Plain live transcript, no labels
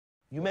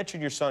You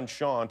mentioned your son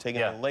Sean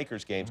taking on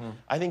Lakers games.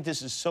 I think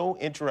this is so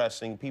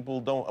interesting.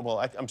 People don't.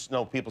 Well,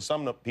 some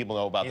people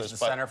know about this. He's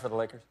the center for the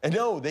Lakers.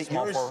 No,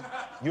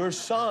 your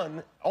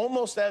son,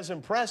 almost as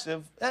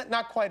impressive,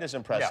 not quite as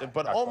impressive,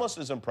 but almost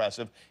as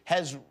impressive,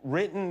 has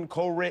written,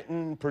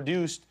 co-written,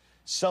 produced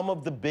some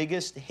of the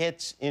biggest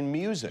hits in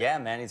music. Yeah,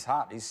 man, he's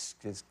hot. He's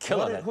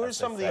killing it. Who are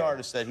some of the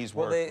artists that he's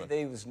worked with?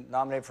 They was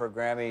nominated for a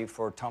Grammy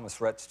for Thomas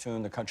Rhett's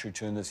tune, the country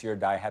tune this year,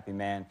 Die Happy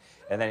Man.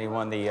 And then he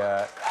won the,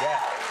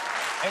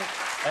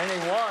 And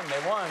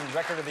they won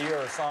Record of the Year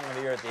or Song of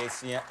the Year at the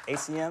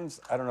ACMs.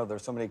 I don't know,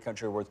 there's so many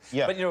country awards.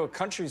 Yeah. But, you know,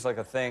 country's like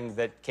a thing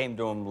that came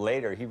to him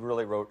later. He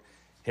really wrote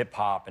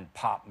hip-hop and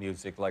pop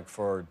music, like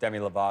for Demi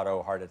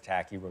Lovato, Heart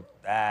Attack, he wrote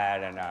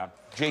that, and...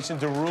 Jason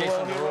Derulo,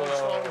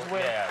 songs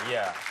with?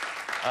 Yeah.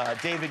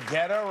 David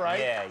Guetta, right?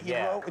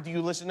 Yeah. Do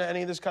you listen to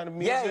any of this kind of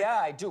music? Yeah,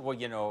 I do. Well,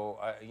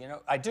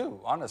 I do,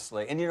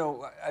 honestly. And, I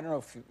don't know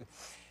if you...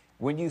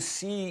 When you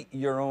see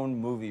your own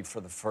movie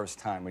for the first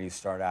time, when you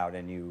start out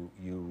and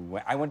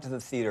I went to the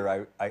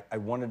theater, I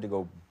wanted to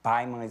go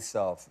by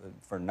myself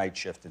for a night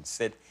shift and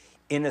sit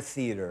in a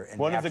theater. And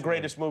one of the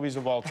greatest movies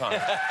of all time. You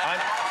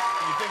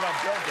think I'm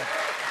joking?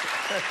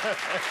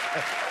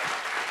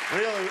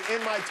 Really,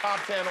 in my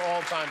top 10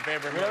 all-time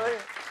favorite movies. Really?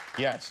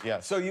 Yes.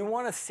 So you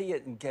want to see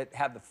it and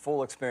have the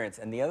full experience.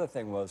 And the other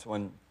thing was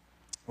when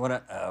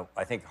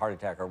I think Heart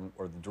Attack or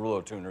the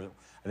Derulo tune, or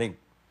I think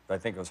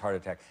it was Heart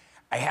Attack.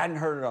 I hadn't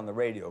heard it on the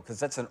radio because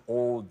that's an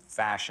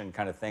old-fashioned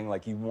kind of thing.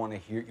 Like you want to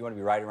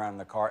be riding around in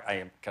the car.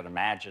 I can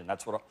imagine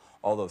that's what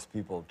all those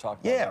people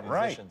talk about. Yeah,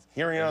 right.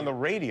 Hearing it on the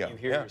radio. You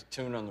hear your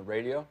tune on the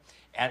radio,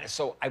 and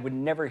so I would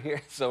never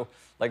hear. So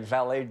like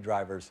valet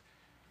drivers,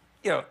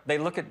 they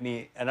look at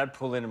me, and I'd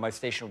pull in, and my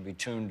station would be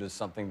tuned to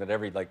something that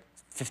every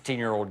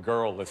 15-year-old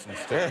girl listens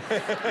to.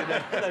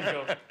 And I'd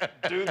go,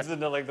 dudes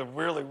into like the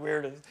really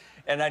weirdest.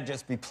 And I'd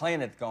just be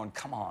playing it going,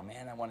 come on,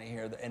 man, I want to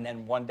hear that. And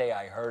then one day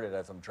I heard it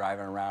as I'm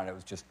driving around. It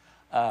was just,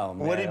 oh,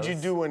 man. What did you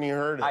do when you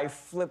heard it? I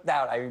flipped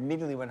out. I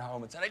immediately went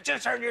home and said, I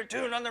just heard your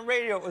tune on the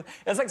radio.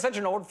 It's like such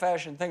an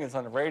old-fashioned thing. It's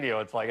on the radio.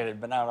 It's like it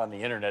had been out on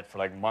the internet for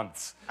like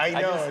months. I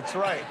know, it's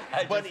right.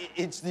 But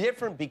it's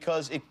different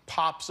because it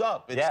pops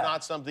up. It's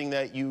not something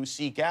that you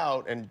seek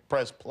out and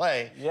press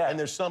play. Yeah, and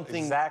there's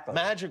something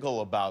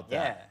magical about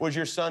that. Yeah. Was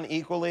your son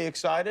equally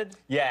excited?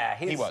 Yeah,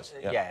 he was.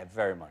 Yeah,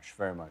 very much,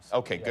 very much.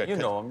 Okay, good. You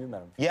know him, you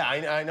met him. Yeah,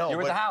 I know. You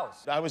were at the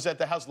house. I was at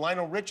the house.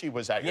 Lionel Richie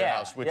was at your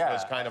house, which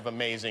was kind of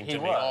amazing to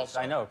me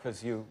also. I know,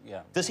 because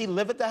Does he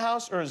live at the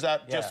house, or is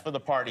that just for the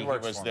party he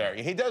was there?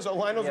 He does. Oh,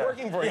 Lionel's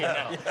working for you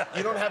now.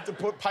 You don't have to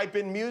pipe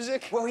in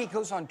music? Well, he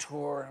goes on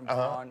tour. I'm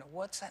going,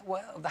 what's that?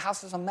 Well, the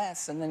house is a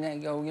mess. And then I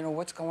go,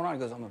 what's going on? He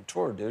goes, I'm on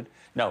tour, dude.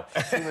 No.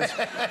 He was...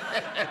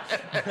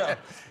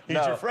 He's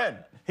your friend.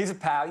 He's a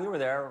pal. You were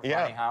there.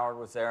 Ronnie Howard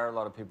was there. A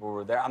lot of people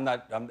were there. I'm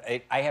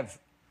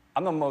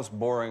the most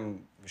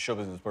boring show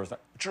business person.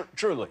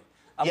 Truly.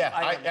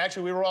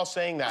 Actually, we were all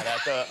saying that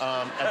at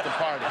the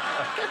party.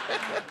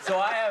 So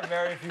I have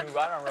very few.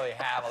 I don't really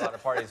have a lot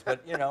of parties,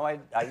 but I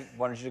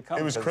wanted you to come.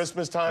 It was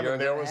Christmas time,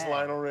 and there was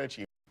Lionel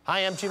Richie. Hi,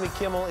 I'm Jimmy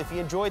Kimmel. If you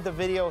enjoyed the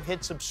video,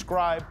 hit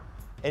subscribe,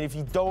 and if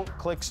you don't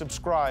click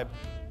subscribe,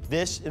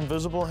 this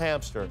invisible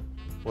hamster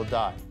will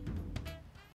die.